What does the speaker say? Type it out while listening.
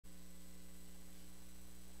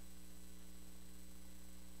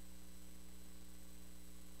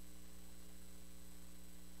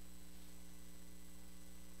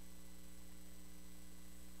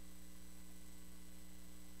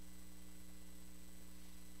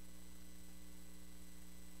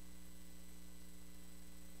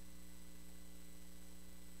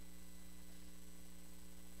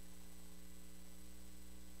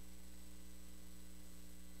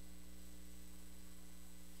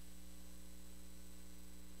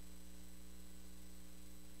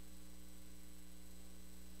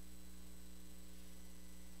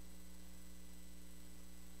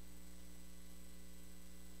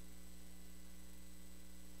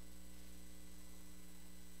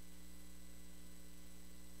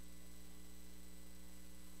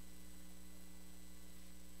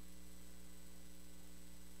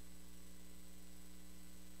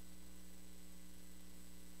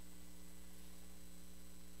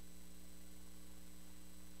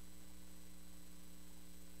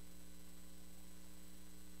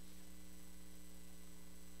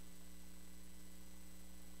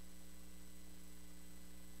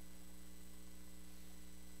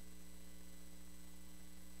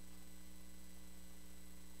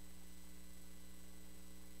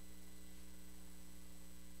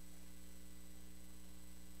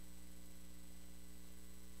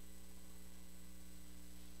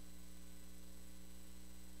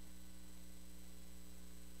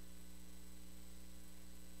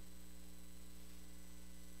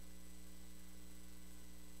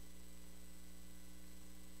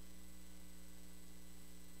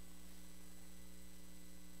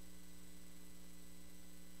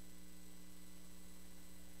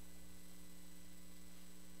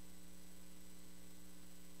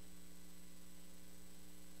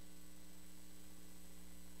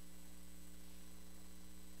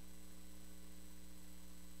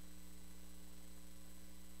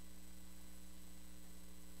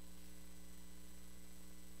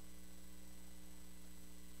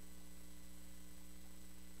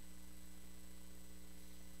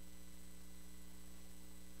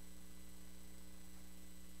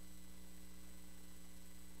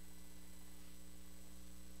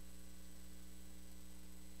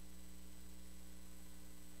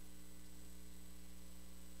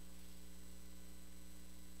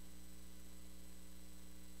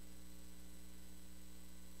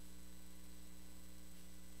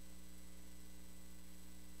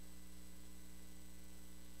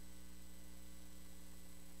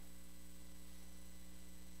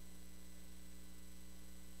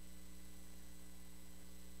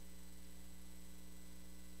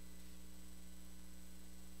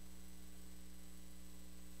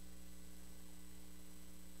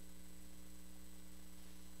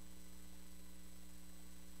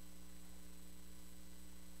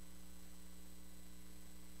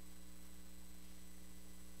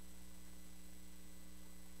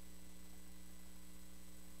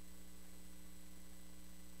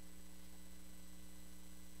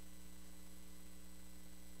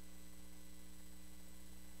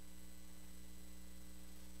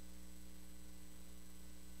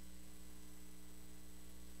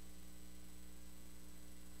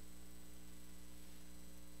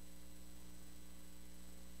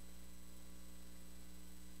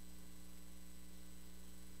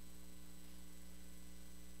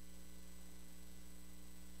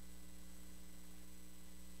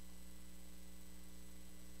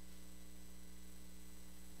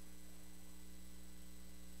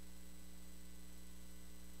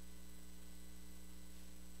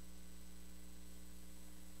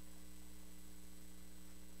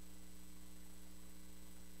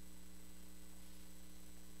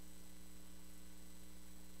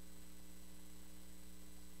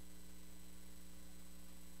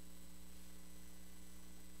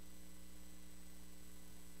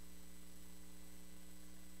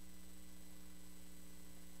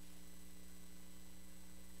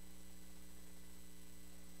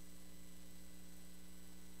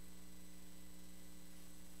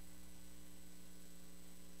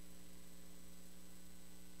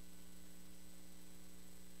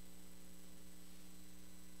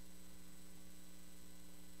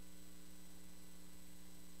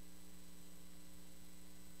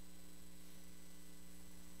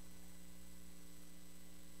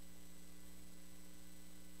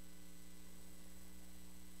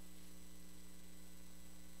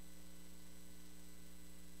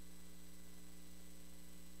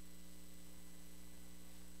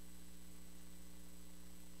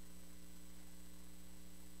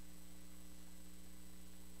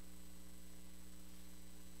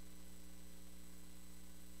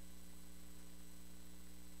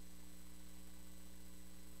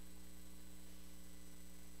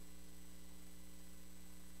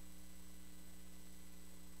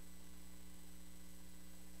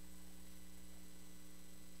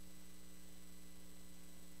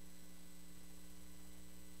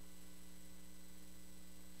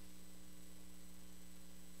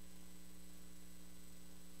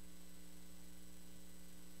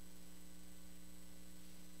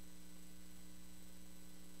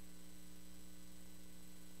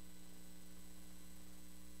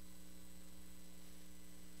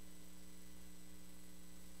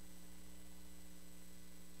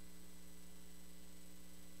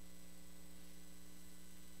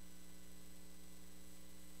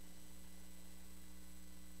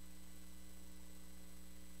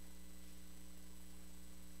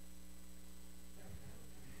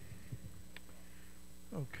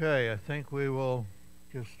Okay, I think we will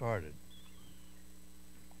get started.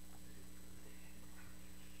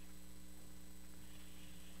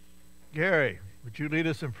 Gary, would you lead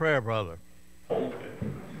us in prayer, brother? It's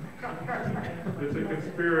a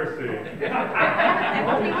conspiracy.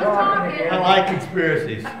 I like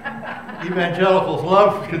conspiracies. Evangelicals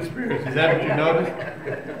love conspiracies. Haven't you noticed?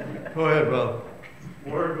 Go ahead, brother.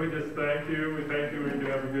 Lord, we just thank you. We thank you we can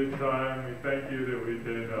have a good time. We thank you that we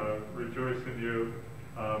can rejoice in you.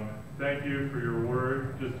 Thank you for your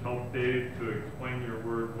word. Just help Dave to explain your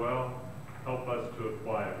word well. Help us to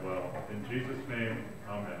apply it well. In Jesus' name,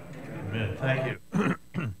 amen. Amen. Thank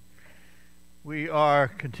you. We are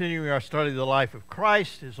continuing our study of the life of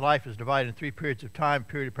Christ. His life is divided in 3 periods of time: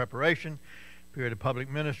 period of preparation, period of public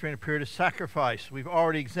ministry, and a period of sacrifice. We've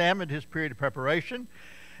already examined his period of preparation,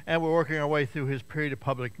 and we're working our way through his period of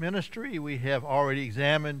public ministry. We have already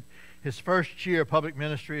examined his first year of public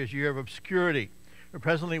ministry as a year of obscurity. We're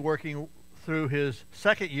presently working through his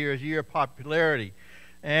second year as a year of popularity.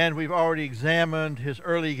 And we've already examined his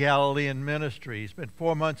early Galilean ministry. He spent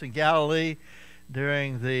 4 months in Galilee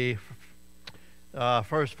during the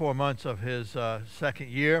first 4 months of his second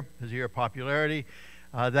year, his year of popularity.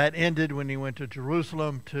 That ended when he went to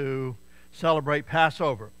Jerusalem to celebrate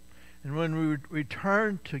Passover. And when we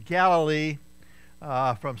returned to Galilee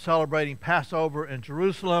from celebrating Passover in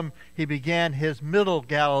Jerusalem, he began his middle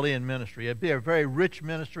Galilean ministry. It'd be a very rich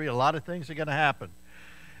ministry. A lot of things are going to happen.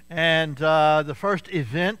 And the first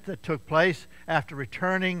event that took place after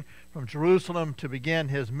returning from Jerusalem to begin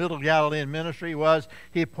his middle Galilean ministry was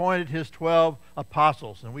he appointed his 12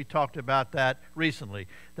 apostles. And we talked about that recently.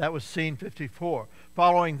 That was scene 54.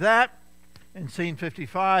 Following that, in scene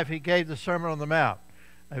 55, he gave the Sermon on the Mount,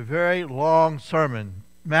 a very long sermon.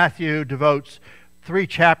 Matthew devotes 3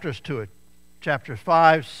 chapters to it, chapters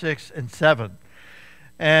 5, 6, and 7.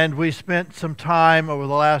 And we spent some time over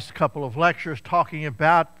the last couple of lectures talking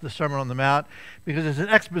about the Sermon on the Mount because it's an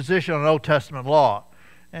exposition on Old Testament law.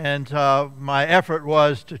 And my effort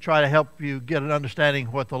was to try to help you get an understanding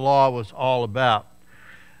of what the law was all about,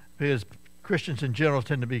 because Christians in general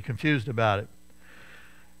tend to be confused about it.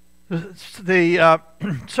 The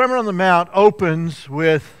Sermon on the Mount opens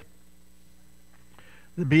with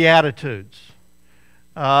the Beatitudes.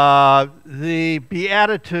 The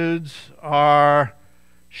Beatitudes are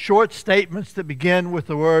short statements that begin with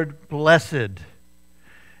the word blessed.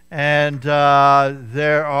 And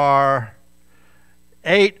there are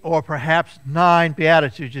 8 or perhaps 9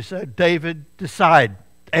 Beatitudes. You said, David, decide,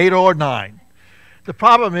 8 or 9. The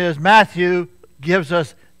problem is Matthew gives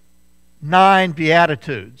us 9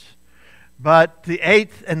 Beatitudes, but the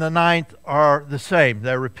 8th and the 9th are the same.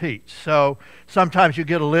 They're repeats. So sometimes you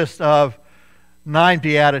get a list of 9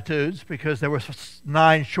 Beatitudes because there were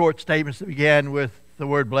 9 short statements that began with the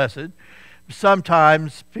word blessed.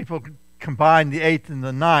 Sometimes people combine the 8th and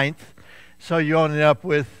the 9th, so you end up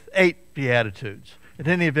with 8 Beatitudes. In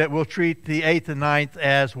any event, we'll treat the 8th and 9th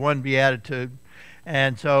as one Beatitude,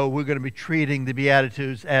 and so we're going to be treating the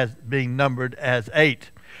Beatitudes as being numbered as 8.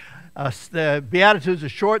 The Beatitudes are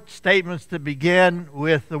short statements that begin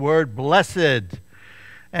with the word blessed.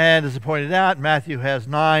 And as I pointed out, Matthew has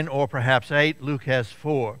 9 or perhaps 8. Luke has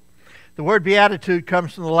 4. The word beatitude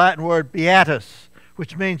comes from the Latin word beatus,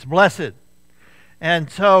 which means blessed. And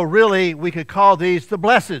so really we could call these the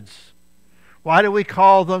blesseds. Why do we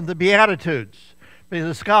call them the Beatitudes? Because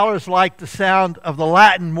the scholars like the sound of the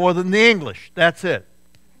Latin more than the English. That's it.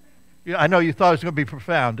 I know you thought it was going to be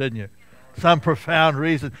profound, didn't you? Some profound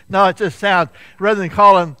reason. No, it just sounds, rather than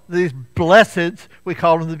calling these blesseds, we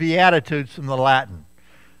call them the Beatitudes from the Latin.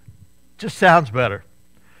 Just sounds better.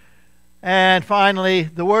 And finally,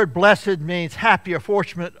 the word blessed means happy or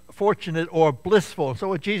fortunate or blissful. So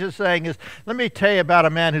what Jesus is saying is, let me tell you about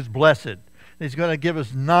a man who's blessed. He's going to give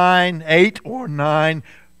us 8 or 9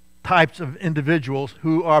 types of individuals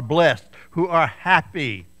who are blessed, who are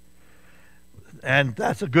happy. And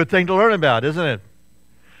that's a good thing to learn about, isn't it?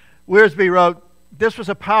 Wiersbe wrote, this was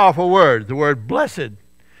a powerful word, the word blessed,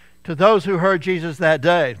 to those who heard Jesus that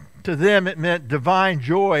day. To them it meant divine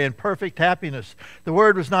joy and perfect happiness. The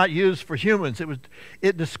word was not used for humans.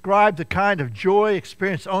 It described the kind of joy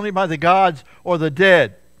experienced only by the gods or the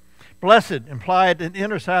dead. Blessed implied an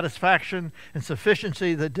inner satisfaction and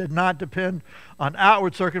sufficiency that did not depend on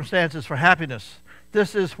outward circumstances for happiness.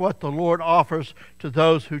 This is what the Lord offers to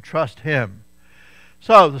those who trust Him.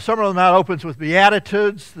 So the Sermon on the Mount opens with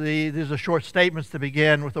Beatitudes. These are short statements that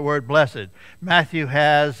begin with the word blessed. Matthew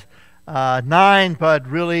has 9, but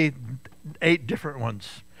really 8 different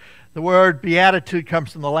ones. The word beatitude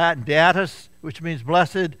comes from the Latin beatus, which means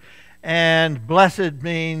blessed, and blessed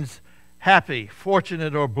means happy,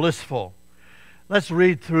 fortunate, or blissful. Let's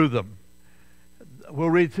read through them. We'll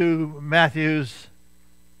read through Matthew's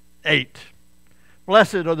 8.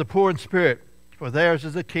 Blessed are the poor in spirit, for theirs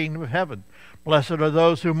is the kingdom of heaven. Blessed are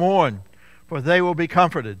those who mourn, for they will be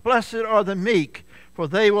comforted. Blessed are the meek, for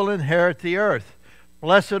they will inherit the earth.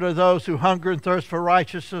 Blessed are those who hunger and thirst for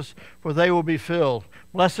righteousness, for they will be filled.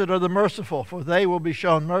 Blessed are the merciful, for they will be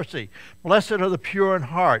shown mercy. Blessed are the pure in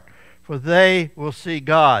heart, for they will see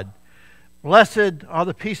God. Blessed are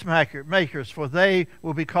the peacemakers, for they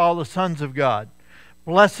will be called the sons of God.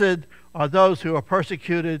 Blessed are those who are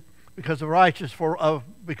persecuted because of righteousness,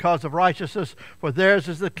 for theirs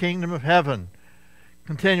is the kingdom of heaven.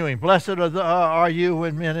 Continuing, blessed are you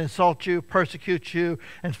when men insult you, persecute you,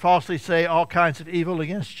 and falsely say all kinds of evil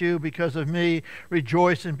against you because of me.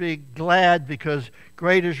 Rejoice and be glad, because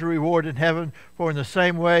great is your reward in heaven, for in the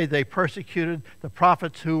same way they persecuted the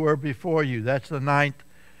prophets who were before you. That's the 9th.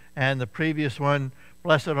 And the previous one,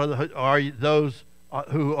 blessed are those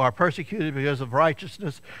who are persecuted because of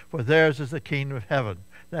righteousness, for theirs is the kingdom of heaven.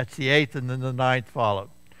 That's the 8th, and then the 9th followed.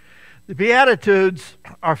 The Beatitudes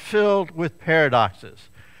are filled with paradoxes.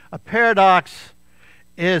 A paradox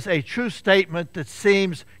is a true statement that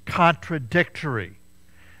seems contradictory.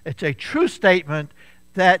 It's a true statement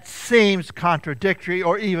that seems contradictory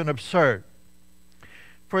or even absurd.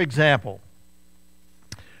 For example,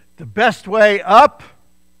 the best way up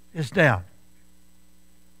is down.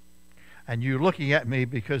 And you're looking at me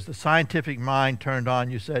because the scientific mind turned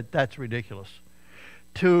on. You said, that's ridiculous.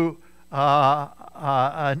 To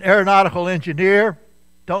an aeronautical engineer,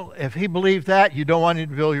 if he believed that, you don't want him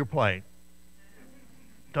to build your plane.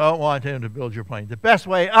 Don't want him to build your plane. The best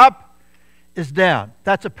way up is down.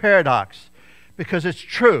 That's a paradox because it's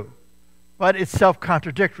true, but it's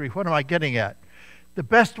self-contradictory. What am I getting at? The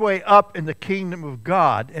best way up in the kingdom of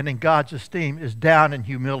God and in God's esteem is down in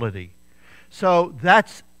humility. So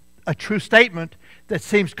that's a true statement that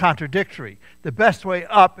seems contradictory. The best way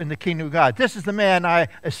up in the kingdom of God. This is the man I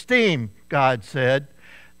esteem, God said.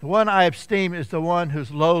 The one I esteem is the one who's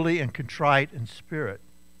lowly and contrite in spirit.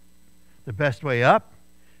 The best way up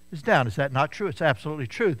is down. Is that not true? It's absolutely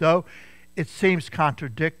true, though it seems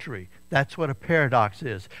contradictory. That's what a paradox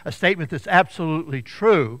is. A statement that's absolutely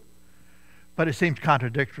true, but it seems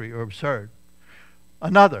contradictory or absurd.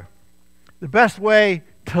 Another, the best way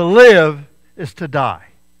to live is to die.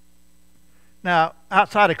 Now,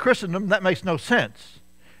 outside of Christendom, that makes no sense.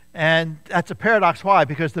 And that's a paradox. Why?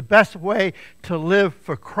 Because the best way to live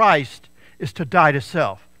for Christ is to die to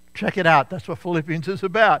self. Check it out. That's what Philippians is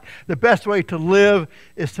about. The best way to live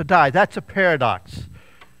is to die. That's a paradox.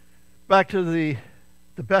 Back to the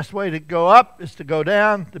best way to go up is to go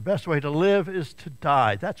down. The best way to live is to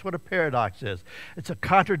die. That's what a paradox is. It's a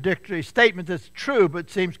contradictory statement that's true,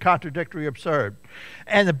 but seems contradictory, absurd.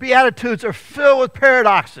 And the Beatitudes are filled with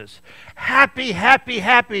paradoxes. Happy, happy,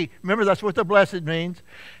 happy. Remember, that's what the blessed means.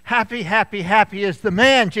 Happy, happy, happy is the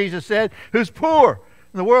man, Jesus said, who's poor.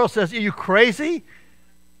 And the world says, are you crazy?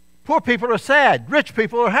 Poor people are sad. Rich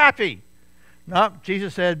people are happy. No,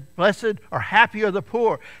 Jesus said, blessed or happy are the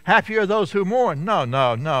poor. Happy are those who mourn.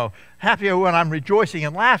 No. Happy are when I'm rejoicing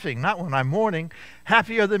and laughing, not when I'm mourning.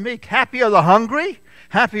 Happy are the meek. Happy are the hungry.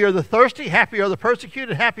 Happy are the thirsty. Happy are the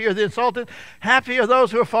persecuted. Happy are the insulted. Happy are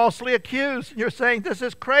those who are falsely accused. And you're saying this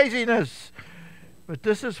is craziness. But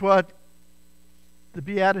this is what the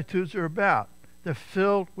Beatitudes are about. They're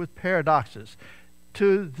filled with paradoxes.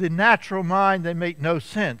 To the natural mind, they make no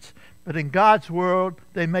sense. But in God's world,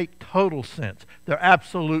 they make total sense. They're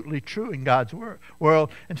absolutely true in God's world.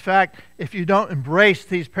 In fact, if you don't embrace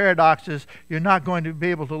these paradoxes, you're not going to be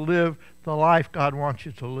able to live the life God wants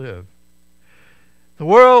you to live.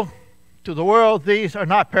 To the world, these are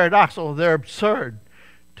not paradoxical. They're absurd.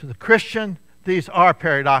 To the Christian, these are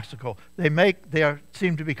paradoxical. They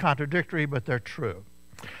seem to be contradictory, but they're true.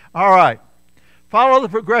 All right. Follow the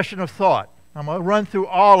progression of thought. I'm going to run through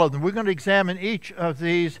all of them. We're going to examine each of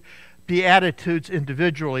these Beatitudes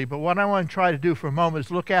individually, but what I want to try to do for a moment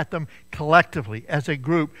is look at them collectively as a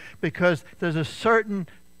group, because there's a certain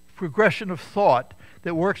progression of thought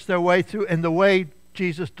that works their way through and the way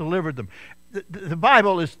Jesus delivered them. The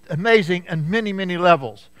Bible is amazing on many, many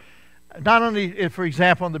levels. Not only, for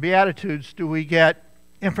example, in the Beatitudes do we get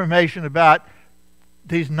information about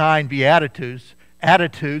these 9 Beatitudes,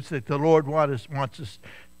 attitudes that the Lord wants us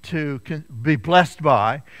to be blessed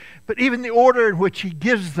by, but even the order in which He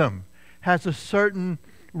gives them has a certain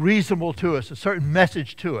reasonable to us, a certain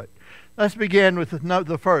message to it. Let's begin with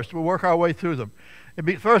the first. We'll work our way through them.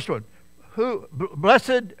 The first one,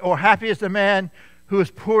 blessed or happy is the man who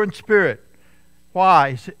is poor in spirit.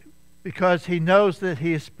 Why? Because he knows that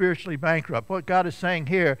he is spiritually bankrupt. What God is saying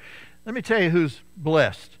here, let me tell you who's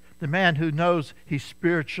blessed. the man who knows he's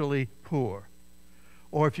spiritually poor,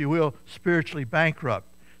 or if you will, spiritually bankrupt.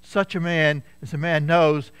 Such a man is a man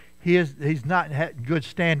knows he's not in good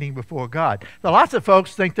standing before God. Now, lots of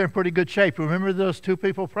folks think they're in pretty good shape. Remember those two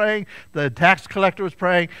people praying? The tax collector was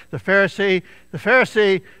praying. The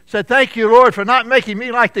Pharisee said, "Thank you, Lord, for not making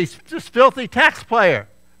me like this filthy tax collector."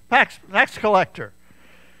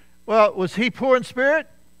 Well, was he poor in spirit?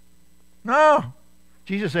 No.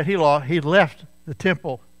 Jesus said he left the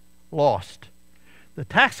temple lost. The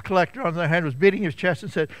tax collector, on the other hand, was beating his chest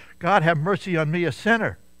and said, "God, have mercy on me, a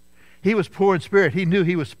sinner." He was poor in spirit. He knew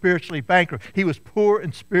he was spiritually bankrupt. He was poor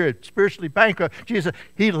in spirit, spiritually bankrupt. Jesus,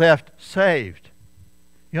 he left saved.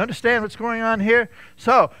 You understand what's going on here?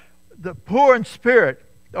 So, the poor in spirit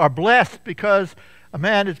are blessed because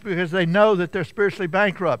they know that they're spiritually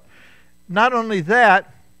bankrupt. Not only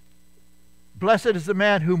that, blessed is the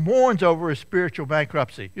man who mourns over his spiritual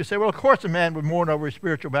bankruptcy. You say, well, of course a man would mourn over his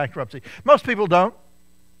spiritual bankruptcy. Most people don't.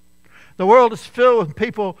 The world is filled with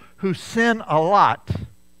people who sin a lot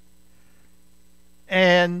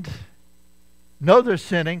and know they're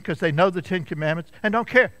sinning because they know the Ten Commandments and don't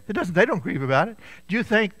care. They don't grieve about it. Do you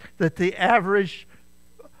think that the average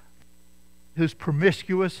who's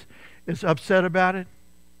promiscuous is upset about it?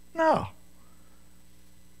 No.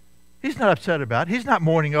 He's not upset about it. He's not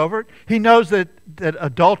mourning over it. He knows that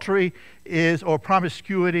adultery or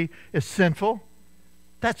promiscuity is sinful.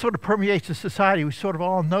 That sort of permeates the society. We sort of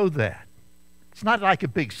all know that. It's not like a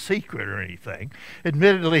big secret or anything.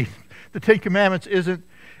 Admittedly, the Ten Commandments isn't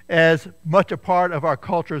as much a part of our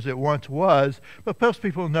culture as it once was, but most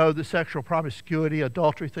people know that sexual promiscuity,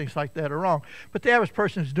 adultery, things like that are wrong. But the average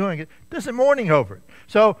person who's doing it isn't mourning over it.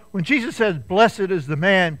 So when Jesus says, "Blessed is the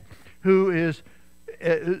man who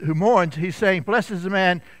mourns," he's saying, "Blessed is the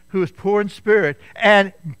man who is poor in spirit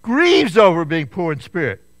and grieves over being poor in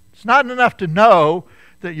spirit." It's not enough to know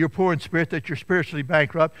that you're poor in spirit, that you're spiritually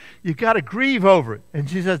bankrupt. You've got to grieve over it. And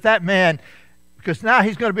he says that man, because now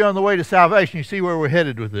he's going to be on the way to salvation. You see where we're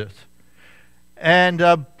headed with this. And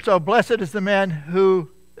so blessed is the man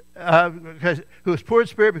who is poor in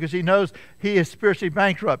spirit because he knows he is spiritually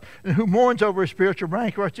bankrupt, and who mourns over his spiritual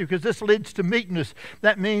bankruptcy because this leads to meekness.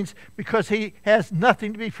 That means because he has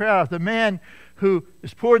nothing to be proud of. The man who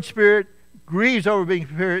is poor in spirit, grieves over being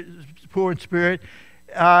poor in spirit,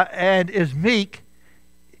 and is meek.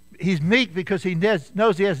 He's meek because he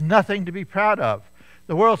knows he has nothing to be proud of.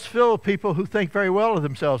 The world's filled with people who think very well of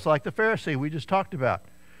themselves, like the Pharisee we just talked about.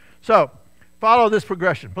 So, follow this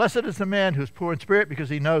progression. Blessed is the man who is poor in spirit because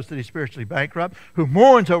he knows that he's spiritually bankrupt, who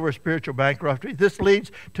mourns over spiritual bankruptcy. This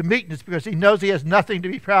leads to meekness because he knows he has nothing to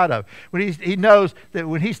be proud of. He knows that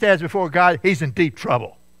when he stands before God, he's in deep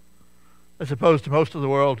trouble. As opposed to most of the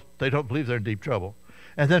world, they don't believe they're in deep trouble.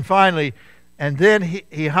 And then finally,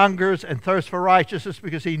 he hungers and thirsts for righteousness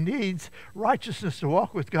because he needs righteousness to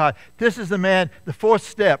walk with God. This is the man, the fourth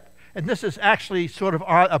step, and this is actually sort of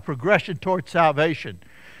a progression towards salvation.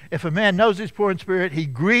 If a man knows he's poor in spirit, he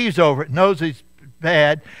grieves over it, knows he's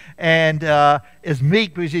bad, and is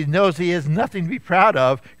meek because he knows he has nothing to be proud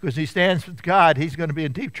of, because he stands with God, he's going to be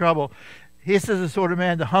in deep trouble. This is the sort of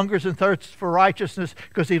man that hungers and thirsts for righteousness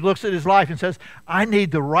because he looks at his life and says, I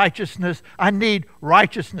need righteousness.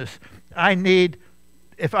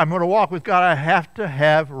 If I'm going to walk with God, I have to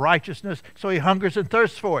have righteousness. So he hungers and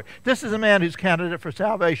thirsts for it. This is a man who's candidate for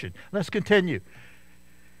salvation. Let's continue.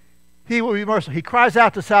 He will be merciful. He cries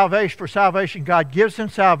out to salvation for salvation. God gives him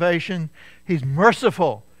salvation. He's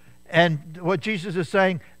merciful. And what Jesus is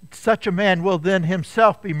saying, such a man will then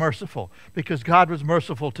himself be merciful because God was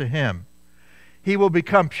merciful to him. He will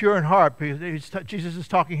become pure in heart. Because Jesus is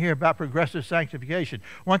talking here about progressive sanctification.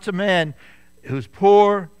 Once a man who's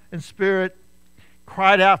poor in spirit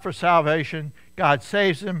cried out for salvation, God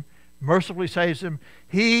saves him, mercifully saves him.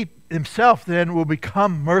 He himself then will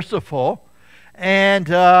become merciful, and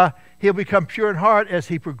he'll become pure in heart as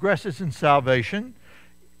he progresses in salvation.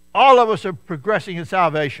 All of us are progressing in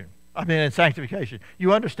salvation. In sanctification.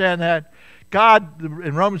 You understand that? God,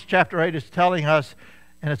 in Romans chapter 8, is telling us,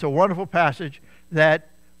 and it's a wonderful passage, that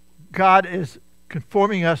God is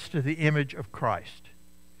conforming us to the image of Christ.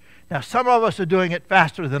 Now, some of us are doing it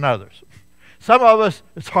faster than others. Some of us,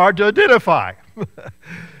 it's hard to identify.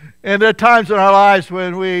 And there are times in our lives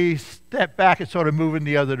when we step back and sort of move in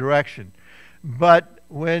the other direction. But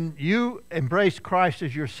when you embrace Christ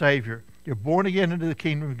as your Savior, you're born again into the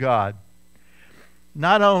kingdom of God,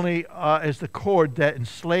 not only is the cord that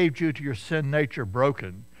enslaved you to your sin nature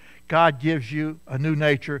broken, God gives you a new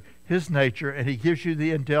nature, His nature, and He gives you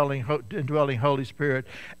the indwelling Holy Spirit,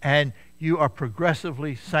 and you are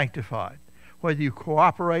progressively sanctified. Whether you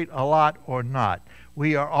cooperate a lot or not,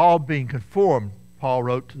 we are all being conformed. Paul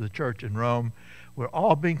wrote to the church in Rome. We're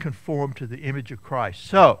all being conformed to the image of Christ.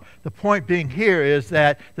 So the point being here is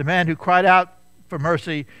that the man who cried out for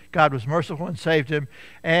mercy, God was merciful and saved him,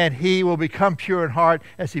 and he will become pure in heart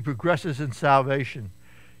as he progresses in salvation.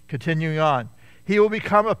 Continuing on, he will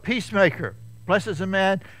become a peacemaker. Blessed is the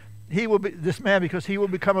man, this man, because he will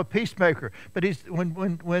become a peacemaker. But he's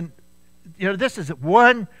when this is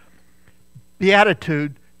one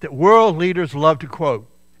beatitude that world leaders love to quote,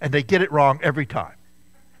 and they get it wrong every time.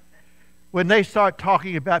 When they start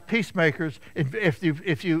talking about peacemakers,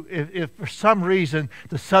 if for some reason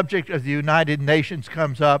the subject of the United Nations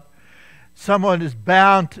comes up, someone is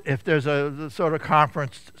bound, if there's a sort of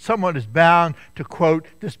conference, someone is bound to quote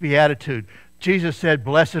this beatitude. Jesus said,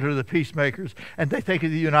 blessed are the peacemakers, and they think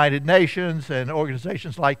of the United Nations and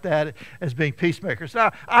organizations like that as being peacemakers.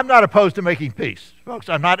 Now, I'm not opposed to making peace, folks.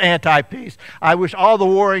 I'm not anti-peace. I wish all the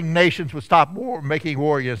warring nations would stop making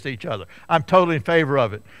war against each other. I'm totally in favor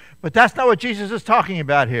of it. But that's not what Jesus is talking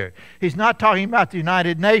about here. He's not talking about the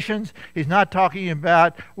United Nations. He's not talking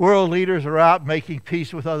about world leaders are out making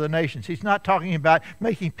peace with other nations. He's not talking about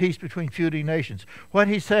making peace between feuding nations. What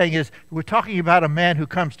he's saying is we're talking about a man who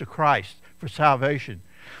comes to Christ for salvation,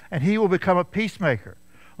 and he will become a peacemaker.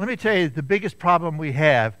 Let me tell you, the biggest problem we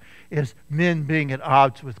have is men being at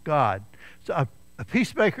odds with God. So a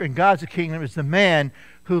peacemaker in God's kingdom is the man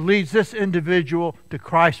who leads this individual to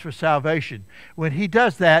Christ for salvation. When he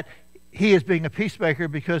does that, he is being a peacemaker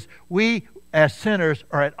because we as sinners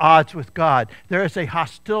are at odds with God. There is a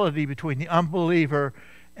hostility between the unbeliever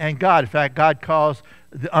and God. In fact, God calls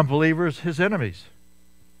the unbelievers his enemies.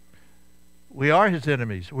 We are his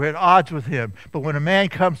enemies. We're at odds with him. But when a man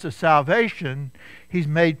comes to salvation, he's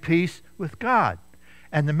made peace with God.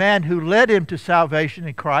 And the man who led him to salvation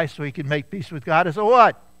in Christ so he can make peace with God is a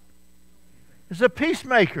what? Is a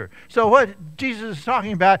peacemaker. So what Jesus is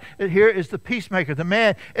talking about here is the peacemaker. The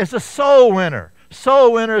man is a soul winner.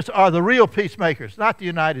 Soul winners are the real peacemakers, not the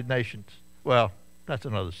United Nations. Well, that's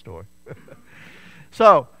another story.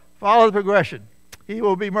 So, follow the progression. He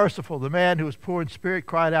will be merciful. The man who was poor in spirit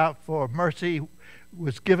cried out for mercy,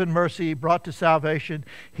 was given mercy, brought to salvation.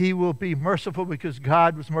 He will be merciful because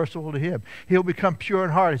God was merciful to him. He'll become pure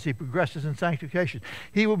in heart as he progresses in sanctification.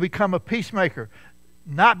 He will become a peacemaker,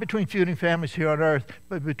 not between feuding families here on earth,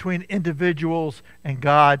 but between individuals and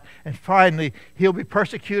God. And finally, he'll be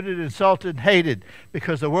persecuted, insulted, and hated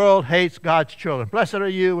because the world hates God's children. Blessed are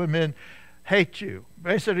you when men hate you.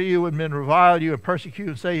 Blessed are you when men revile you and persecute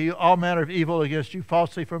and say all manner of evil against you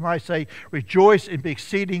falsely for my sake. Rejoice and be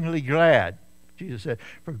exceedingly glad. Jesus said,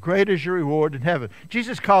 for great is your reward in heaven.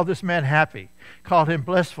 Jesus called this man happy, called him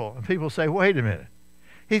blissful. And people say, wait a minute.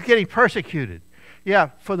 He's getting persecuted. Yeah,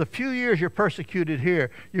 for the few years you're persecuted here,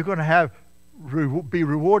 you're going to be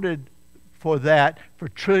rewarded for that for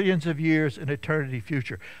trillions of years in eternity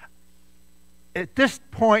future. At this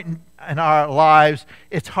point in our lives,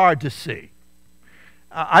 it's hard to see.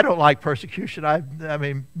 I don't like persecution. I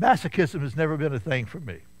mean, masochism has never been a thing for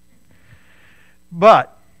me.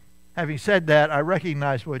 But having said that, I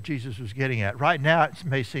recognize what Jesus was getting at. Right now, it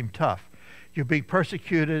may seem tough. You're being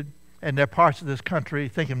persecuted, and there are parts of this country,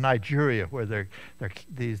 think of Nigeria, where the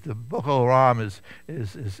Boko Haram is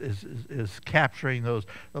capturing those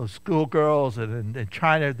schoolgirls, and in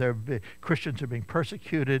China, Christians are being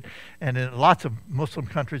persecuted, and in lots of Muslim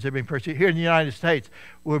countries, they're being persecuted. Here in the United States,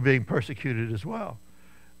 we're being persecuted as well.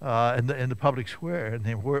 In the public square, in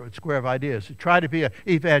the square of ideas. You try to be an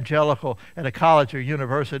evangelical at a college or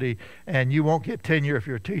university, and you won't get tenure if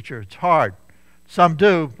you're a teacher. It's hard. Some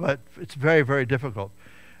do, but it's very, very difficult.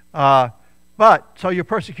 So you're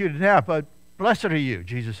persecuted now, but blessed are you,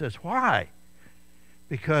 Jesus says. Why?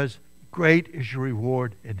 Because great is your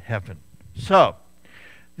reward in heaven. So,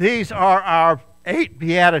 these are our 8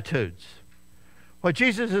 Beatitudes. What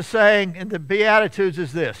Jesus is saying in the Beatitudes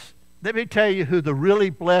is this. Let me tell you who the really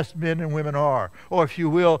blessed men and women are. Or if you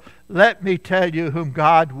will, let me tell you whom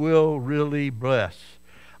God will really bless.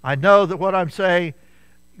 I know that what I'm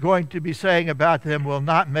going to be saying about them will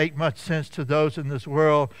not make much sense to those in this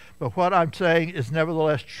world, but what I'm saying is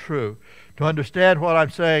nevertheless true. To understand what I'm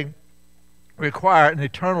saying requires an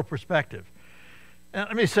eternal perspective. And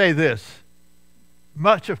let me say this.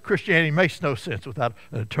 Much of Christianity makes no sense without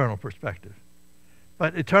an eternal perspective.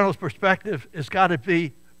 But eternal perspective has got to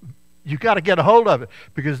be, you've got to get a hold of it,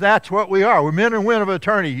 because that's what we are. We're men and women of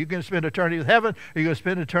eternity. You're going to spend eternity with heaven, or you're going to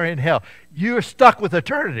spend eternity in hell. You're stuck with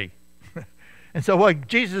eternity. And so what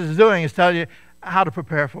Jesus is doing is telling you how to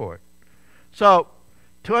prepare for it. So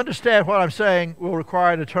to understand what I'm saying will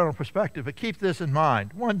require an eternal perspective. But keep this in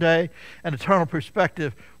mind. One day, an eternal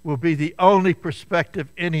perspective will be the only perspective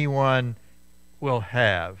anyone will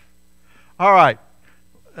have. All right.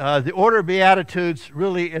 The order of Beatitudes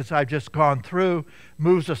really, as I've just gone through,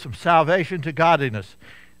 moves us from salvation to godliness.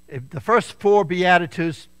 The first 4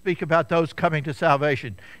 Beatitudes speak about those coming to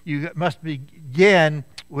salvation. You must begin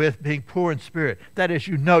with being poor in spirit. That is,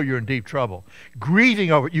 you know you're in deep trouble.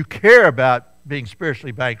 Grieving over it. You care about being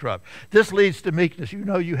spiritually bankrupt. This leads to meekness. You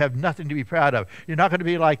know you have nothing to be proud of. You're not going to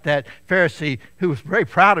be like that Pharisee who was very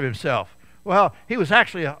proud of himself. Well, he was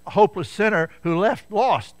actually a hopeless sinner who left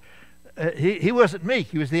lost. He wasn't meek.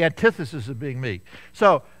 He was the antithesis of being meek.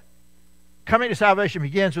 So, coming to salvation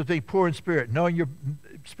begins with being poor in spirit, knowing you're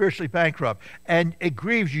spiritually bankrupt, and it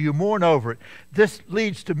grieves you. You mourn over it. This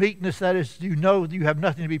leads to meekness. That is, you know you have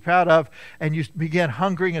nothing to be proud of, and you begin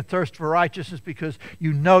hungering and thirst for righteousness because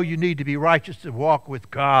you know you need to be righteous to walk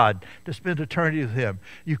with God, to spend eternity with Him.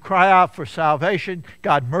 You cry out for salvation.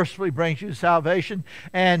 God mercifully brings you to salvation,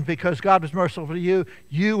 and because God was merciful to you,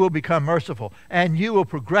 you will become merciful, and you will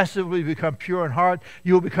progressively become pure in heart.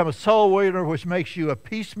 You will become a soul winner, which makes you a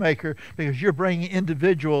peacemaker because you're bringing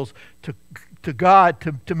individuals to God,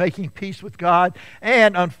 to making peace with God.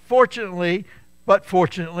 And unfortunately, but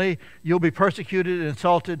fortunately, you'll be persecuted,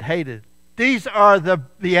 insulted, hated. These are the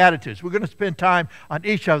Beatitudes. We're going to spend time on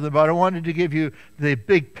each of them, but I wanted to give you the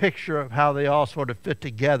big picture of how they all sort of fit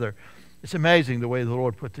together. It's amazing the way the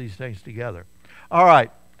Lord put these things together. All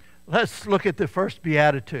right, let's look at the first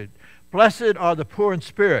Beatitude. Blessed are the poor in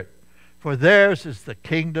spirit, for theirs is the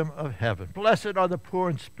kingdom of heaven. Blessed are the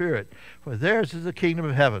poor in spirit, for theirs is the kingdom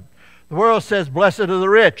of heaven. The world says, blessed are the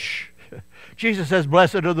rich. Jesus says,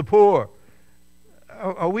 blessed are the poor.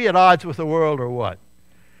 Are we at odds with the world or what?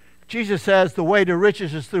 Jesus says the way to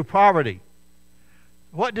riches is through poverty.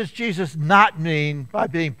 What does Jesus not mean by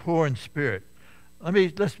being poor in spirit?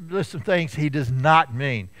 Let's list some things he does not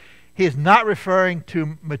mean. He is not referring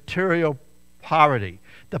to material poverty.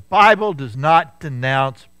 The Bible does not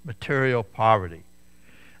denounce material poverty.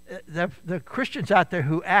 There are Christians out there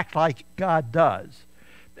who act like God does.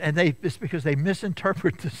 And it's because they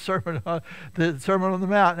misinterpret the Sermon on the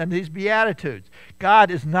Mount and these Beatitudes. God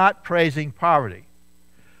is not praising poverty,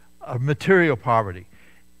 material poverty.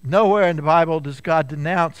 Nowhere in the Bible does God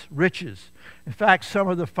denounce riches. In fact, some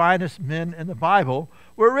of the finest men in the Bible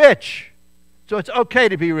were rich. So it's okay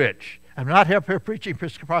to be rich. I'm not here preaching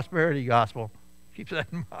prosperity gospel. Keep that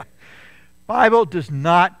in mind. Bible does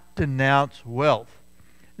not denounce wealth.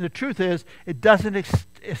 And the truth is, it doesn't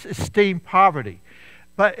esteem poverty.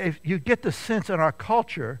 But if you get the sense in our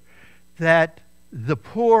culture that the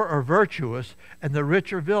poor are virtuous and the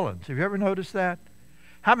rich are villains. Have you ever noticed that?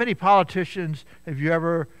 How many politicians have you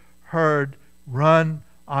ever heard run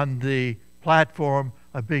on the platform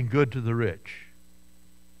of being good to the rich?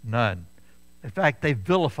 None. In fact, they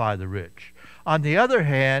vilify the rich. On the other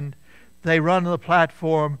hand, they run on the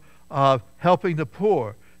platform of helping the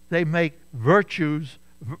poor. They make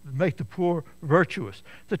the poor virtuous.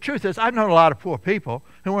 The truth is, I've known a lot of poor people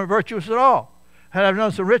who weren't virtuous at all. And I've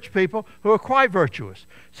known some rich people who are quite virtuous.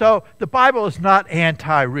 So the Bible is not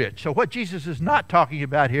anti-rich. So what Jesus is not talking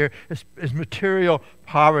about here is material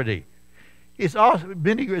poverty. It's also,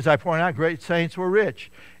 many, as I point out, great saints were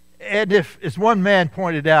rich. And if, as one man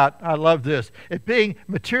pointed out, I love this, if being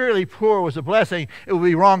materially poor was a blessing, it would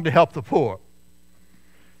be wrong to help the poor.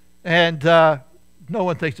 And no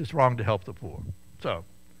one thinks it's wrong to help the poor. So,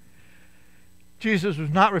 Jesus was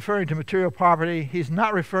not referring to material poverty. He's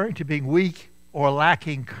not referring to being weak or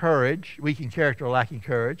lacking courage, weak in character or lacking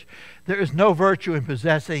courage. There is no virtue in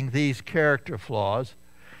possessing these character flaws.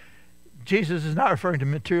 Jesus is not referring to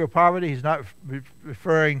material poverty. He's not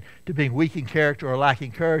referring to being weak in character or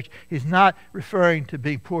lacking courage. He's not referring to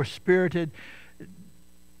being poor-spirited.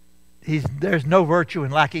 There's no virtue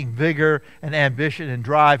in lacking vigor and ambition and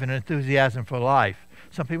drive and enthusiasm for life.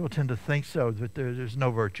 Some people tend to think so, but there's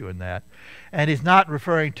no virtue in that. And he's not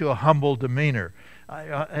referring to a humble demeanor.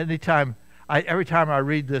 Every time I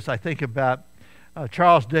read this, I think about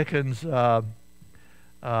Charles Dickens' David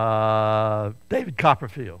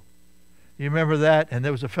Copperfield. You remember that? And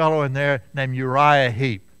there was a fellow in there named Uriah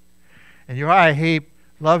Heep. And Uriah Heep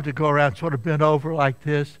loved to go around sort of bent over like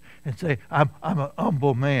this and say, I'm an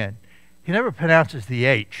humble man. He never pronounces the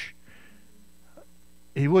H.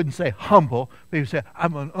 He wouldn't say humble, but he would say,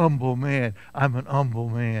 I'm an humble man. I'm an humble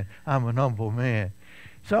man. I'm an humble man.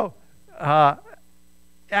 So,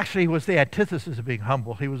 actually, he was the antithesis of being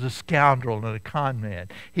humble. He was a scoundrel and a con man.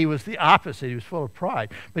 He was the opposite. He was full of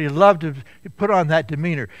pride. But he loved to put on that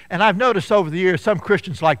demeanor. And I've noticed over the years, some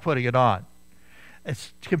Christians like putting it on.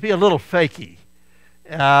 It can be a little fakey.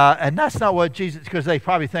 And that's not what Jesus, because they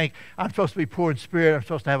probably think, I'm supposed to be poor in spirit. I'm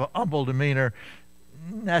supposed to have an humble demeanor.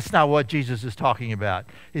 That's not what Jesus is talking about.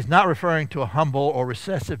 He's not referring to a humble or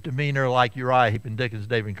recessive demeanor like Uriah Heep and Dickens,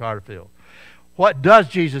 David Copperfield. What does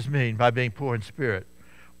Jesus mean by being poor in spirit?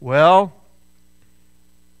 Well,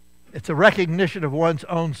 it's a recognition of one's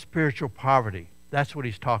own spiritual poverty. That's what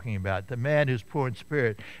he's talking about. The man who's poor in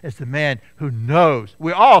spirit is the man who knows.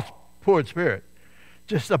 We're all poor in spirit.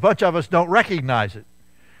 Just a bunch of us don't recognize it.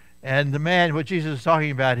 And the man, what Jesus is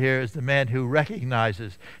talking about here, is the man who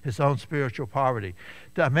recognizes his own spiritual poverty.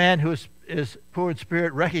 The man who is poor in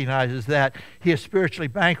spirit recognizes that he is spiritually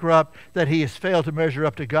bankrupt, that he has failed to measure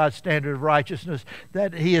up to God's standard of righteousness,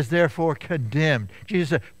 that he is therefore condemned. Jesus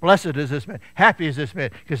said, blessed is this man, happy is this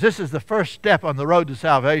man, because this is the first step on the road to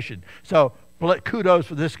salvation. So kudos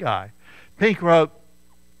for this guy. Pink wrote,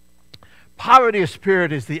 poverty of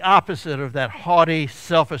spirit is the opposite of that haughty,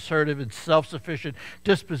 self-assertive, and self-sufficient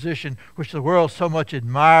disposition which the world so much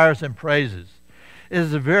admires and praises. It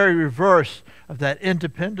is the very reverse of that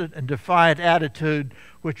independent and defiant attitude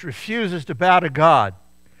which refuses to bow to God,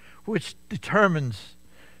 which determines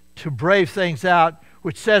to brave things out,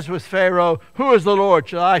 which says with Pharaoh, "Who is the Lord,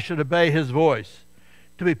 so I should obey his voice?"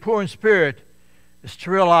 To be poor in spirit is to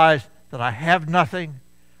realize that I have nothing,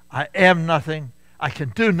 I am nothing, I can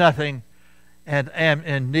do nothing, and am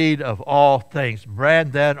in need of all things.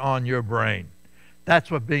 Brand that on your brain.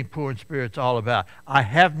 That's what being poor in spirit is all about. I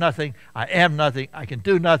have nothing, I am nothing, I can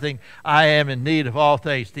do nothing, I am in need of all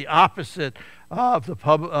things. The opposite of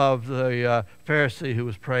the Pharisee who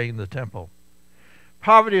was praying in the temple.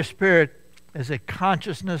 Poverty of spirit is a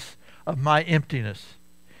consciousness of my emptiness.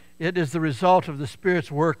 It is the result of the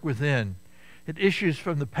Spirit's work within. It issues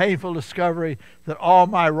from the painful discovery that all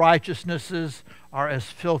my righteousnesses are as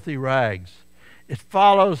filthy rags. It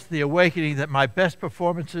follows the awakening that my best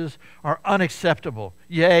performances are unacceptable,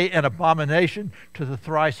 yea, an abomination to the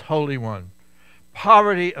thrice Holy One.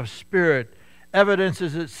 Poverty of spirit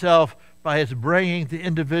evidences itself by its bringing the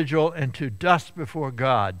individual into dust before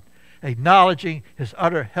God, acknowledging his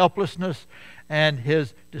utter helplessness and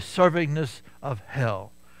his deservingness of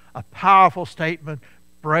hell. A powerful statement.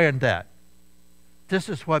 Brand that. This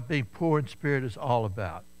is what being poor in spirit is all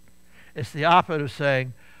about. It's the opposite of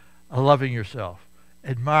saying, loving yourself,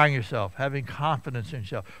 admiring yourself, having confidence in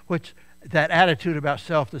yourself, which that attitude about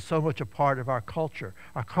self is so much a part of our culture.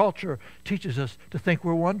 Our culture teaches us to think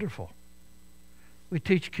we're wonderful. We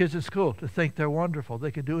teach kids in school to think they're wonderful.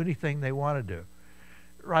 They can do anything they want to do.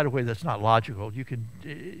 Right away, that's not logical. You can,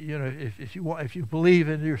 if you believe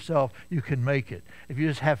in yourself, you can make it. If you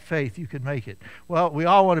just have faith, you can make it. Well, we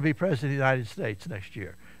all want to be president of the United States next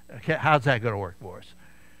year. Okay, how's that going to work for us?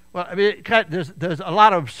 Well, I mean, there's a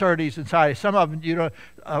lot of absurdities in society. Some of them,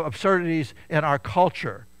 absurdities in our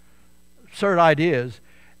culture, absurd ideas,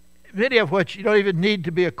 many of which you don't even need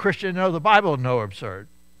to be a Christian to know the Bible and know are absurd.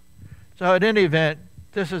 So in any event,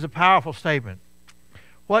 this is a powerful statement.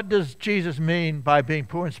 What does Jesus mean by being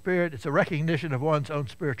poor in spirit? It's a recognition of one's own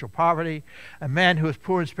spiritual poverty. A man who is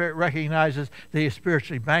poor in spirit recognizes that he is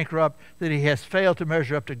spiritually bankrupt, that he has failed to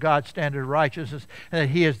measure up to God's standard of righteousness, and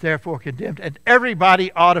that he is therefore condemned. And everybody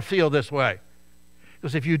ought to feel this way.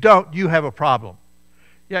 Because if you don't, you have a problem.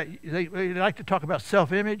 Yeah, they like to talk about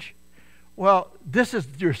self-image. Well, this is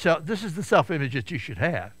the self-image that you should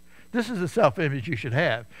have. This is the self-image you should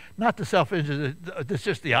have, not the self-image that's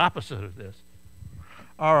just the opposite of this.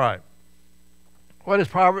 All right. What is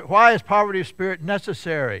poverty? Why is poverty of spirit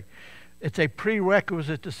necessary? It's a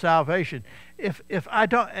prerequisite to salvation. If I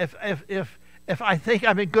think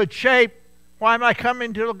I'm in good shape, why am I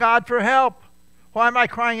coming to God for help? Why am I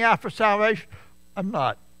crying out for salvation? I'm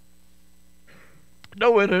not.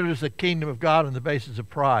 No one enters the kingdom of God on the basis of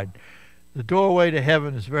pride. The doorway to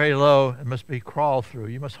heaven is very low and must be crawled through.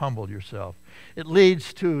 You must humble yourself. It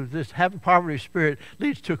leads to this, having poverty of spirit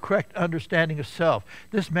leads to a correct understanding of self.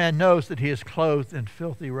 This man knows that he is clothed in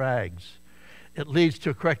filthy rags. It leads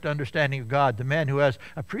to a correct understanding of God. The man who has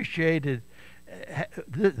appreciated,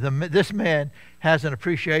 this man has an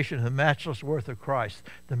appreciation of the matchless worth of Christ.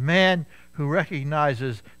 The man who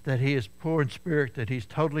recognizes that he is poor in spirit, that he's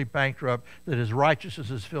totally bankrupt, that his righteousness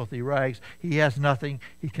is filthy rags, he has nothing,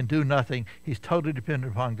 he can do nothing, he's totally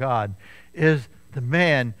dependent upon God, is the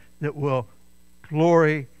man that will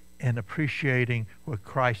glory in appreciating what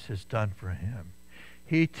Christ has done for him.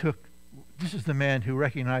 This is the man who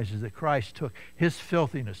recognizes that Christ took his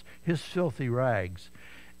filthiness, his filthy rags,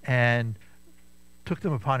 and took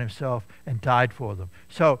them upon himself and died for them.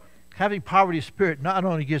 So having poverty of spirit not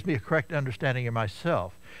only gives me a correct understanding of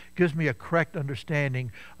myself, gives me a correct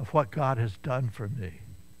understanding of what God has done for me.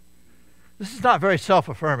 This is not very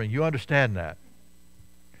self-affirming. You understand that.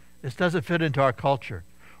 This doesn't fit into our culture.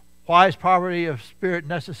 Why is poverty of spirit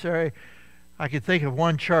necessary? I can think of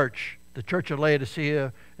one church, the church of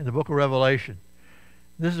Laodicea in the book of Revelation.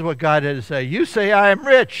 This is what God had to say. You say, I am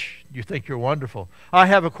rich. You think you're wonderful. I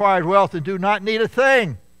have acquired wealth and do not need a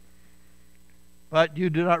thing. But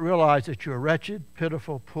you do not realize that you're wretched,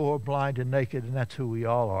 pitiful, poor, blind, and naked, and that's who we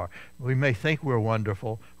all are. We may think we're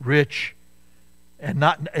wonderful, rich, and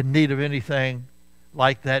not in need of anything,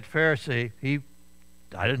 like that Pharisee. He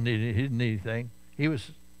didn't need anything. He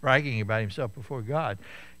was bragging about himself before God.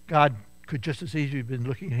 God could just as easily have been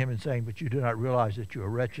looking at him and saying, but you do not realize that you are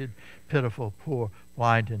wretched, pitiful, poor,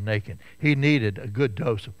 blind, and naked. He needed a good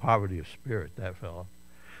dose of poverty of spirit, that fellow.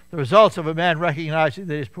 The results of a man recognizing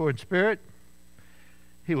that he's poor in spirit: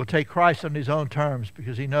 he will take Christ on his own terms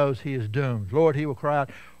because he knows he is doomed. Lord, he will cry out,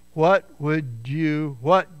 what would you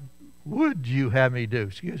have me do?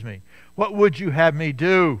 What would you have me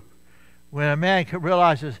do? When a man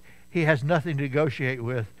realizes he has nothing to negotiate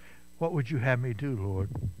with, what would you have me do, Lord?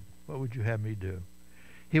 What would you have me do?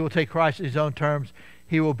 He will take Christ on his own terms.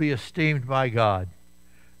 He will be esteemed by God.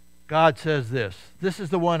 God says this is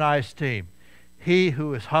the one I esteem, he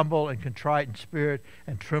who is humble and contrite in spirit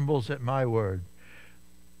and trembles at my word.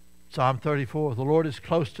 Psalm 34, the Lord is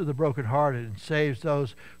close to the brokenhearted and saves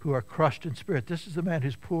those who are crushed in spirit. This is the man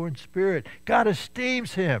who's poor in spirit. God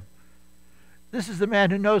esteems him. This is the man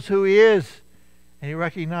who knows who he is, and he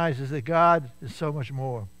recognizes that God is so much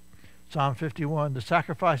more. Psalm 51, the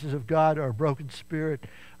sacrifices of God are a broken spirit,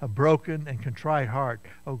 a broken and contrite heart.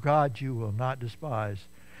 O God, you will not despise.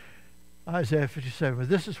 Isaiah 57,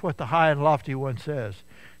 this is what the high and lofty one says.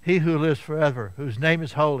 He who lives forever, whose name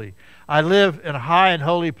is holy. I live in a high and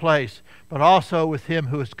holy place, but also with him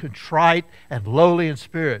who is contrite and lowly in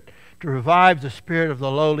spirit, to revive the spirit of the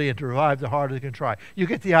lowly and to revive the heart of the contrite. You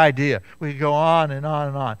get the idea. We can go on and on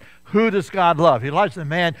and on. Who does God love? He loves the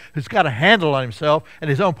man who's got a handle on himself and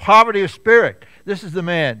his own poverty of spirit. This is the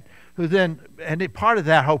man who then, and part of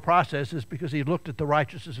that whole process is because he looked at the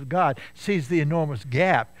righteousness of God, sees the enormous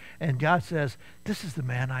gap, and God says, this is the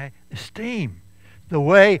man I esteem. The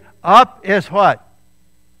way up is what?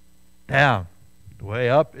 Down. The way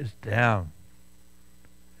up is down.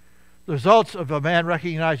 The results of a man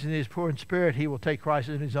recognizing that he is poor in spirit: he will take Christ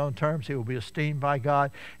in his own terms. He will be esteemed by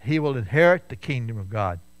God. He will inherit the kingdom of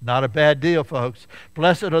God. Not a bad deal, folks.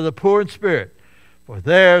 Blessed are the poor in spirit, for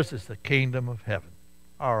theirs is the kingdom of heaven.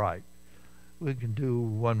 All right. We can do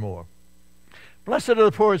one more. Blessed are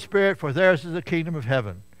the poor in spirit, for theirs is the kingdom of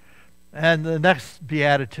heaven. And the next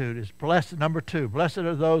beatitude is blessed, number 2. Blessed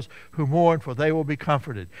are those who mourn, for they will be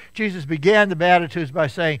comforted. Jesus began the beatitudes by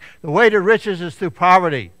saying the way to riches is through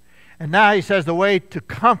poverty. And now he says the way to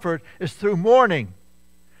comfort is through mourning.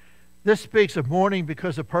 This speaks of mourning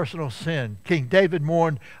because of personal sin. King David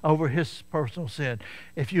mourned over his personal sin.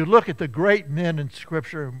 If you look at the great men in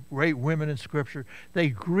Scripture, great women in Scripture, they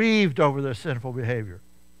grieved over their sinful behavior.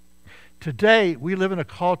 Today, we live in a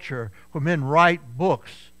culture where men write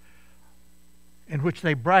books in which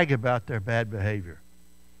they brag about their bad behavior.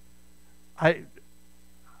 I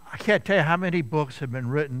can't tell you how many books have been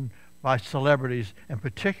written by celebrities, in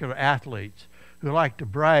particular athletes, who like to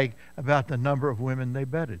brag about the number of women they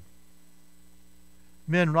bedded.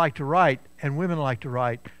 Men like to write, and women like to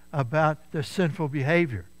write, about their sinful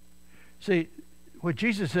behavior. See, what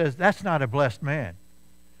Jesus says, that's not a blessed man.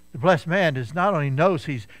 The blessed man is not only knows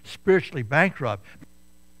he's spiritually bankrupt,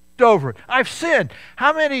 but over it. I've sinned.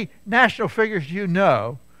 How many national figures do you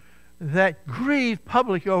know that grieve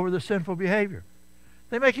publicly over their sinful behavior?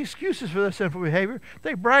 They make excuses for their sinful behavior.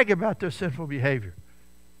 They brag about their sinful behavior.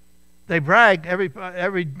 They brag,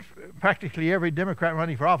 practically every Democrat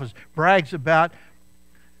running for office brags about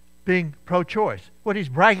being pro-choice. What he's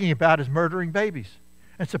bragging about is murdering babies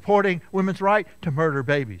and supporting women's right to murder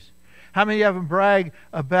babies. How many of them brag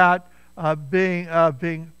about being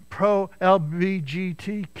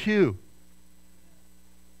pro-LGBTQ?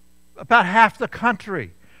 About half the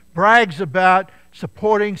country brags about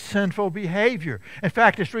supporting sinful behavior. In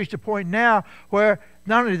fact, it's reached a point now where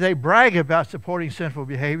not only do they brag about supporting sinful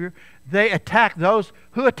behavior, they attack those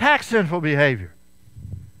who attack sinful behavior.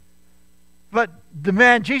 But the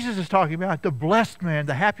man Jesus is talking about, the blessed man,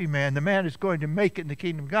 the happy man, the man who's going to make it in the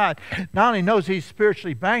kingdom of God, not only knows he's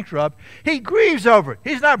spiritually bankrupt, he grieves over it.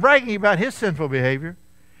 He's not bragging about his sinful behavior.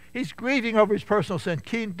 He's grieving over his personal sin.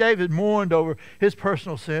 King David mourned over his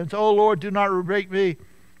personal sins. Oh Lord, do not rebuke me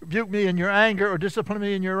in your anger, or discipline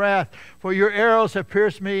me in your wrath. For your arrows have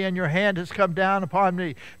pierced me, and your hand has come down upon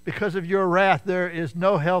me. Because of your wrath there is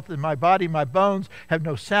no health in my body. My bones have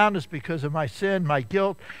no soundness because of my sin. My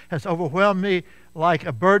guilt has overwhelmed me like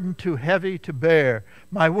a burden too heavy to bear.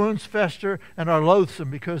 My wounds fester and are loathsome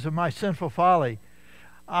because of my sinful folly.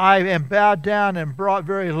 I am bowed down and brought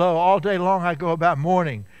very low. All day long I go about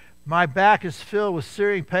mourning. My back is filled with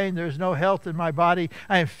searing pain. There is no health in my body.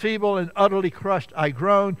 I am feeble and utterly crushed. I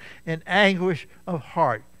groan in anguish of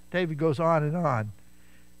heart. David goes on and on.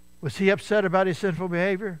 Was he upset about his sinful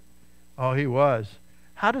behavior? Oh, he was.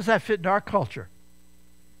 How does that fit in our culture?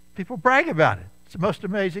 People brag about it. It's the most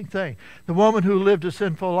amazing thing. The woman who lived a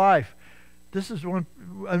sinful life. This is one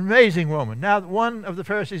amazing woman. Now, one of the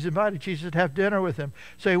Pharisees invited Jesus to have dinner with him.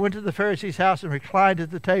 So he went to the Pharisee's house and reclined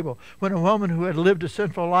at the table. When a woman who had lived a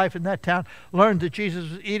sinful life in that town learned that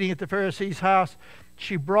Jesus was eating at the Pharisee's house,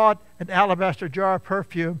 she brought an alabaster jar of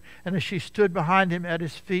perfume, and as she stood behind him at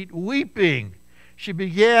his feet, weeping, she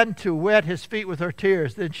began to wet his feet with her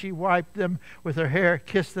tears. Then she wiped them with her hair,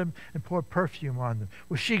 kissed them, and poured perfume on them.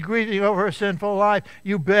 Was she grieving over her sinful life?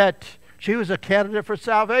 You bet. She was a candidate for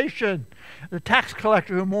salvation. The tax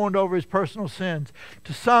collector who mourned over his personal sins.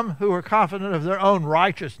 To some who were confident of their own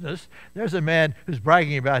righteousness, there's a man who's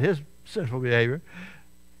bragging about his sinful behavior.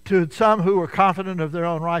 To some who were confident of their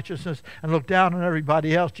own righteousness and looked down on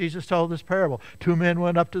everybody else, Jesus told this parable. 2 men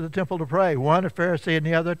went up to the temple to pray, one a Pharisee and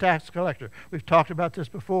the other a tax collector. We've talked about this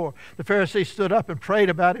before. The Pharisee stood up and prayed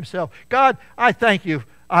about himself. God, I thank you.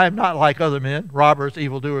 I am not like other men, robbers,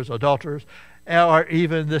 evildoers, adulterers, or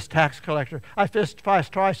even this tax collector. I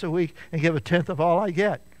fast twice a week and give 1/10 of all I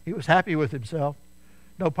get. He was happy with himself.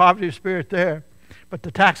 No poverty of spirit there. But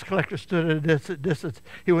the tax collector stood at a distance.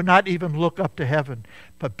 He would not even look up to heaven,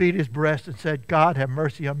 but beat his breast and said, God, have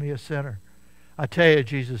mercy on me, a sinner. I tell you,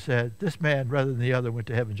 Jesus said, this man, rather than the other, went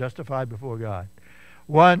to heaven justified before God.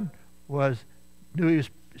 One knew he was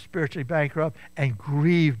spiritually bankrupt and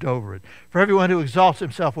grieved over it. For everyone who exalts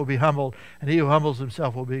himself will be humbled, and he who humbles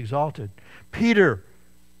himself will be exalted. Peter,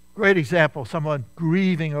 great example, someone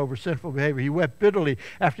grieving over sinful behavior. He wept bitterly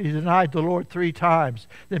after he denied the Lord 3 times.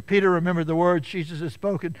 Then Peter remembered the words Jesus had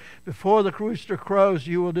spoken, before the rooster crows,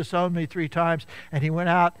 you will disown me 3 times. And he went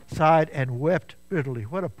outside and wept bitterly.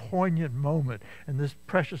 What a poignant moment in this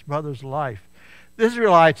precious mother's life. The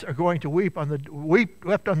Israelites are going to wept on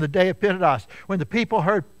the day of Pentecost. When the people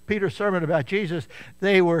heard Peter's sermon about Jesus,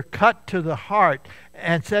 they were cut to the heart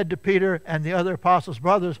and said to Peter and the other apostles,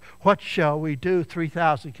 brothers, what shall we do?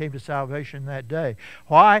 3,000 came to salvation that day.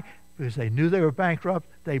 Why? Because they knew they were bankrupt.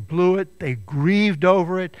 They blew it. They grieved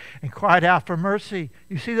over it and cried out for mercy.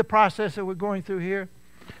 You see the process that we're going through here?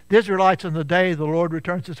 The Israelites on the day the Lord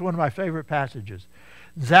returns. It's one of my favorite passages.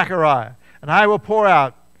 Zechariah. And I will pour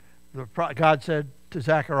out, God said to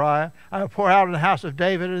Zechariah, I will pour out in the house of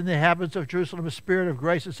David and the inhabitants of Jerusalem a spirit of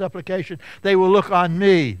grace and supplication. They will look on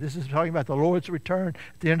me. This is talking about the Lord's return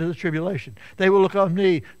at the end of the tribulation. They will look on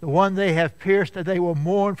me, the one they have pierced, and they will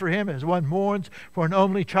mourn for him as one mourns for an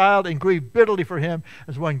only child, and grieve bitterly for him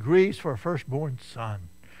as one grieves for a firstborn son.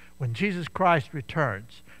 When Jesus Christ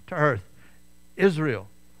returns to earth, Israel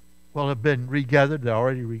will have been regathered. They're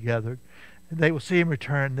already regathered. They will see him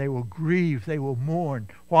return. They will grieve. They will mourn.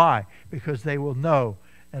 Why? Because they will know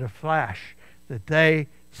in a flash that they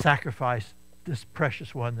sacrificed this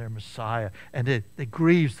precious one, their Messiah, and it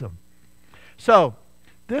grieves them. So,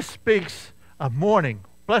 this speaks of mourning.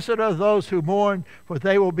 Blessed are those who mourn, for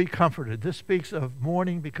they will be comforted. This speaks of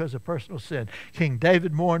mourning because of personal sin. King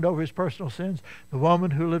David mourned over his personal sins. The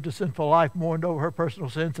woman who lived a sinful life mourned over her personal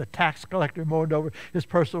sins. The tax collector mourned over his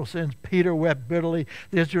personal sins. Peter wept bitterly.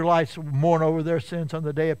 The Israelites mourn over their sins on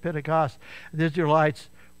the day of Pentecost. The Israelites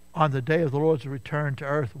on the day of the Lord's return to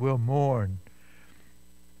earth will mourn.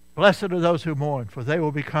 Blessed are those who mourn, for they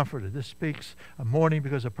will be comforted. This speaks of mourning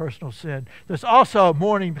because of personal sin. There's also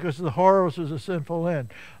mourning because of the horrors of the sinful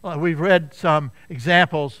end. We've read some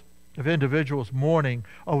examples of individuals mourning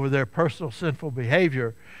over their personal sinful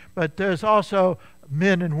behavior, but there's also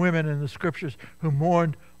men and women in the Scriptures who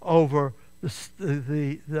mourned over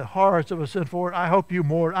the horrors of a sinful world. I hope you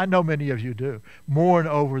mourn. I know many of you do. Mourn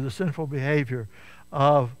over the sinful behavior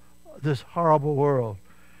of this horrible world.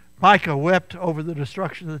 Micah wept over the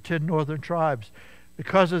destruction of the 10 northern tribes.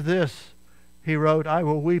 Because of this, he wrote, I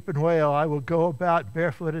will weep and wail. I will go about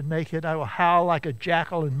barefoot and naked. I will howl like a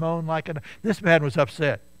jackal and moan like an... This man was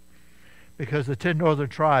upset because the 10 northern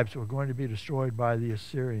tribes were going to be destroyed by the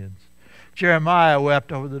Assyrians. Jeremiah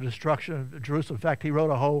wept over the destruction of Jerusalem. In fact, he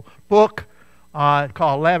wrote a whole book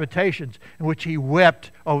called Lamentations in which he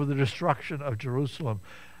wept over the destruction of Jerusalem.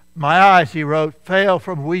 My eyes, he wrote, fail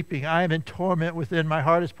from weeping. I am in torment within. My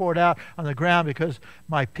heart is poured out on the ground because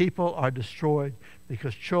my people are destroyed,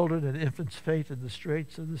 because children and infants faint in the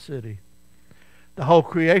streets of the city. The whole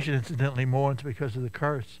creation, incidentally, mourns because of the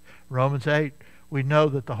curse. Romans 8, we know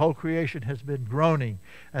that the whole creation has been groaning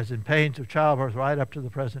as in pains of childbirth right up to the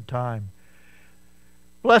present time.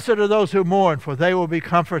 Blessed are those who mourn, for they will be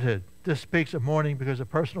comforted. This speaks of mourning because of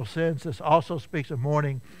personal sins. This also speaks of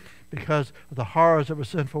mourning because of the horrors of a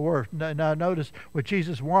sinful world. Now notice what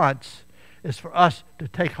Jesus wants is for us to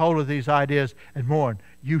take hold of these ideas and mourn.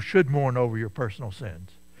 You should mourn over your personal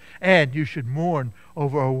sins. And you should mourn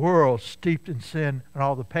over a world steeped in sin and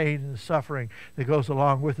all the pain and the suffering that goes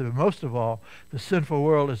along with it. But most of all, the sinful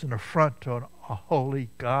world is an affront to a holy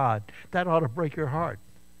God. That ought to break your heart.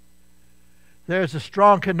 There's a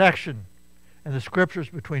strong connection in the Scriptures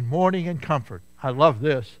between mourning and comfort. I love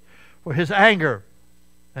this. For his anger,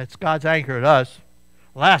 that's God's anger at us,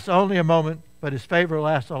 lasts only a moment, but his favor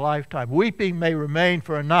lasts a lifetime. Weeping may remain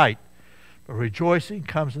for a night, but rejoicing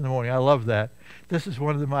comes in the morning. I love that. This is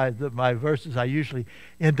one of my verses I usually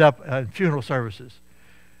end up in funeral services.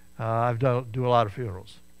 I do a lot of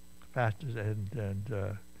funerals. Pastors,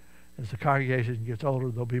 and as the congregation gets older,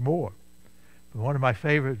 there'll be more. But one of my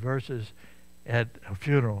favorite verses at a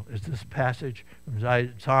funeral is this passage from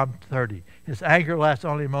Psalm 30. His anger lasts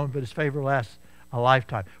only a moment, but his favor lasts a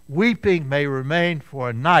lifetime. Weeping may remain for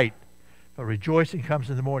a night, but rejoicing comes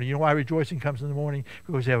in the morning. You know why rejoicing comes in the morning?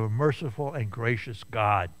 Because you have a merciful and gracious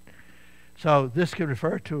God. So this can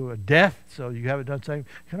refer to a death, so you haven't done something.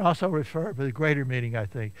 It can also refer to the greater meaning, I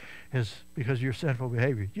think, is because of your sinful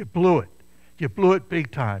behavior. You blew it. You blew it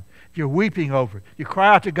big time. You're weeping over it. You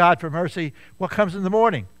cry out to God for mercy. What comes in the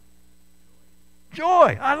morning?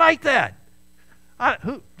 Joy. I like that.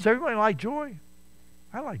 Does everybody like joy?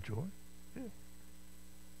 I like joy. Yeah.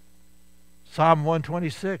 Psalm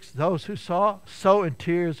 126. Those who sow in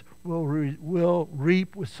tears will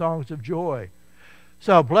reap with songs of joy.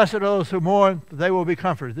 So, blessed are those who mourn, for they will be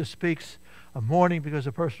comforted. This speaks of mourning because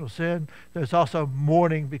of personal sin. There's also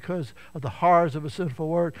mourning because of the horrors of a sinful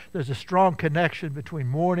world. There's a strong connection between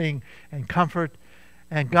mourning and comfort,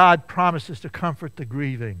 and God promises to comfort the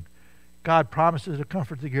grieving. God promises to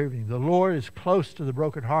comfort the grieving. The Lord is close to the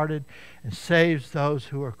brokenhearted and saves those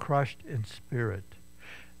who are crushed in spirit.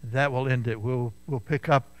 That will end it. We'll pick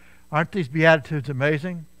up. Aren't these Beatitudes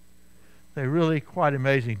amazing? They're really quite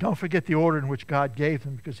amazing. Don't forget the order in which God gave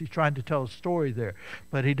them, because he's trying to tell a story there.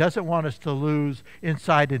 But he doesn't want us to lose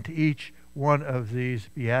insight into each one of these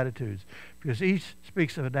Beatitudes, because each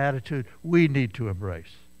speaks of an attitude we need to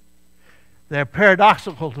embrace. They're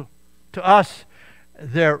paradoxical to us.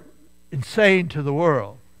 They're insane to the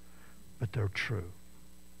world, but they're true.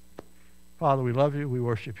 Father, we love you. We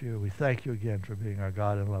worship you. We thank you again for being our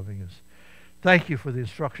God and loving us. Thank you for the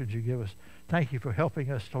instructions you give us. Thank you for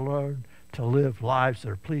helping us to learn to live lives that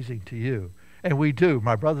are pleasing to you. And we do,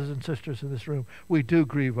 my brothers and sisters in this room, we do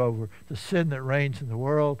grieve over the sin that reigns in the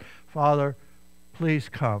world. Father, please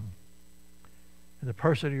come in the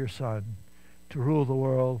person of your Son to rule the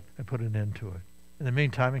world and put an end to it. In the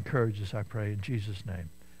meantime, encourage us, I pray, in Jesus' name.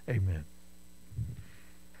 Amen.